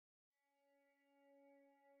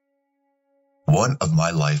One of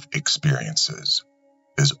my life experiences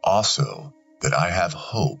is also that I have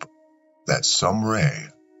hope that some ray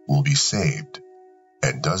will be saved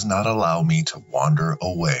and does not allow me to wander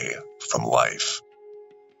away from life.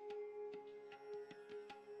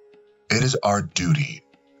 It is our duty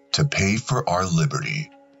to pay for our liberty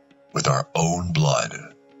with our own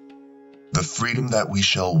blood, the freedom that we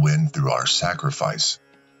shall win through our sacrifice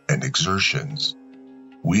and exertions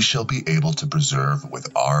we shall be able to preserve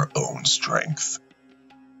with our own strength.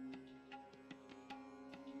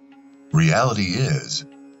 Reality is,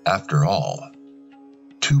 after all,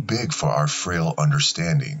 too big for our frail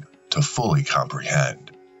understanding to fully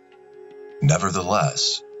comprehend.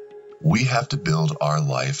 Nevertheless, we have to build our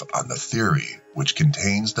life on the theory which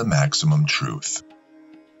contains the maximum truth.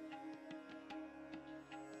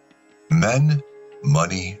 Men,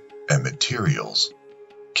 money, and materials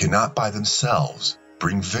cannot by themselves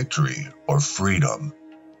bring victory or freedom.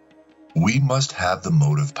 We must have the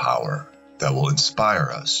motive power that will inspire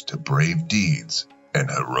us to brave deeds and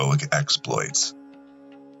heroic exploits.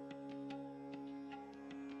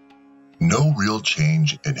 No real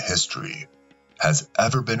change in history has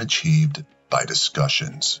ever been achieved by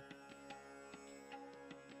discussions.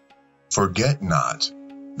 Forget not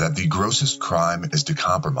that the grossest crime is to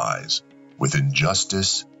compromise with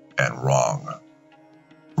injustice and wrong.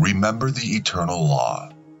 Remember the eternal law.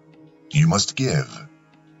 You must give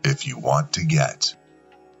if you want to get.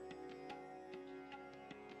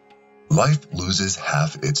 Life loses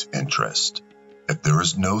half its interest if there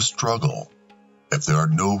is no struggle, if there are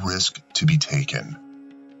no risks to be taken.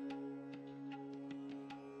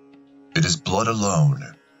 It is blood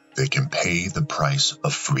alone that can pay the price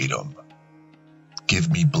of freedom. Give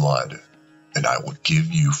me blood, and I will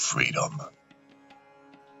give you freedom.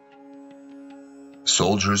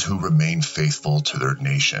 Soldiers who remain faithful to their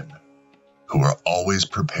nation, who are always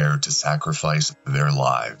prepared to sacrifice their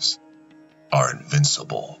lives, are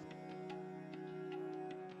invincible.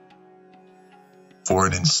 For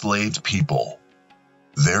an enslaved people,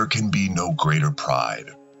 there can be no greater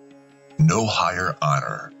pride, no higher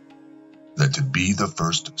honor than to be the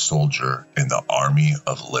first soldier in the army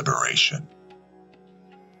of liberation.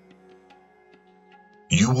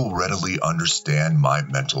 You will readily understand my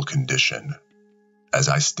mental condition as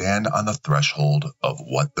I stand on the threshold of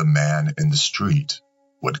what the man in the street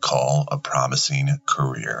would call a promising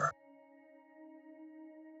career.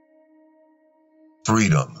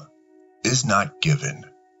 Freedom is not given,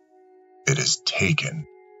 it is taken.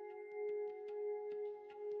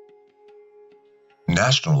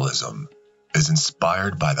 Nationalism is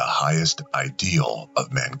inspired by the highest ideal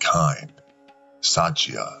of mankind,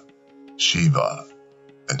 Satya, Shiva,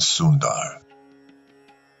 and Sundar.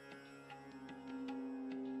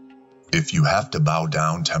 If you have to bow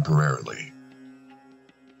down temporarily,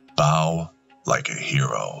 bow like a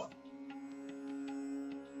hero.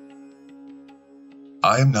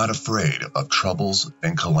 I am not afraid of troubles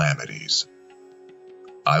and calamities.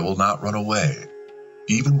 I will not run away,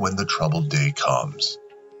 even when the troubled day comes,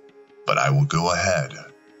 but I will go ahead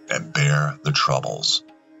and bear the troubles.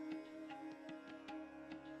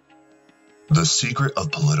 The secret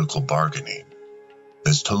of political bargaining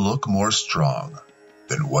is to look more strong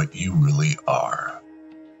than what you really are.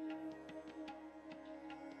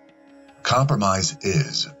 Compromise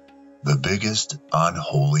is the biggest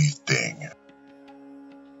unholy thing.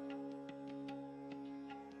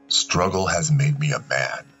 Struggle has made me a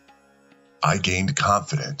man. I gained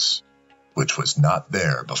confidence, which was not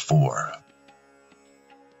there before.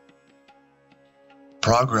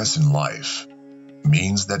 Progress in life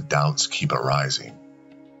means that doubts keep arising,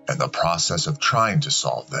 and the process of trying to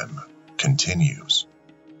solve them continues.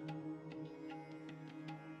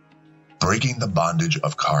 Breaking the bondage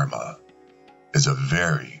of karma is a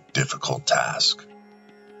very difficult task.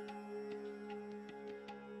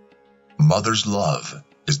 Mother's love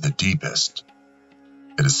is the deepest.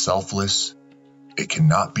 It is selfless. It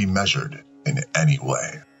cannot be measured in any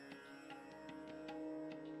way.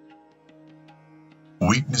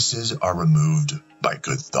 Weaknesses are removed by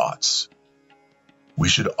good thoughts. We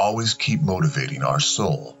should always keep motivating our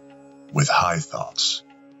soul with high thoughts.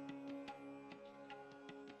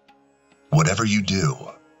 Whatever you do,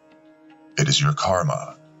 it is your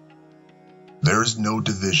karma. There is no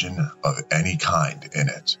division of any kind in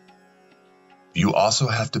it. You also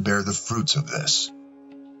have to bear the fruits of this.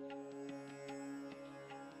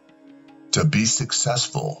 To be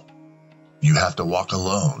successful, you have to walk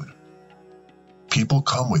alone. People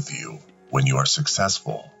come with you when you are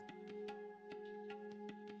successful.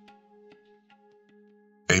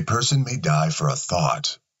 A person may die for a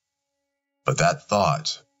thought, but that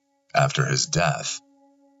thought, after his death,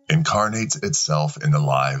 incarnates itself in the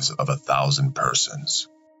lives of 1,000 persons.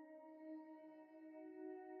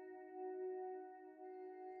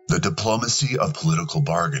 The diplomacy of political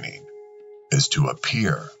bargaining is to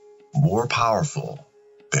appear more powerful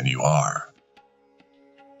than you are.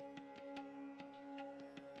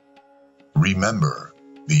 Remember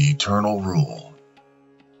the eternal rule.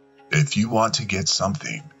 If you want to get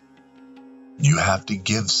something, you have to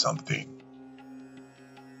give something.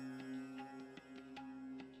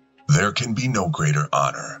 There can be no greater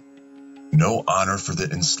honor, no honor for the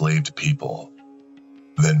enslaved people,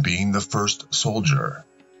 than being the first soldier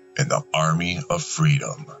in the army of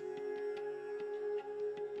freedom.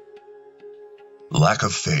 Lack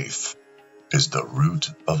of faith is the root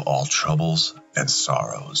of all troubles and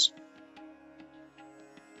sorrows.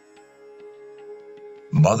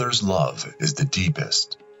 Mother's love is the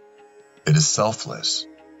deepest. It is selfless.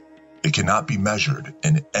 It cannot be measured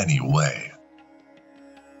in any way.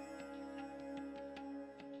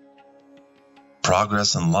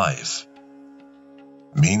 Progress in life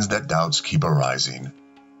means that doubts keep arising,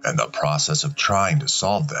 and the process of trying to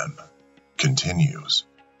solve them continues.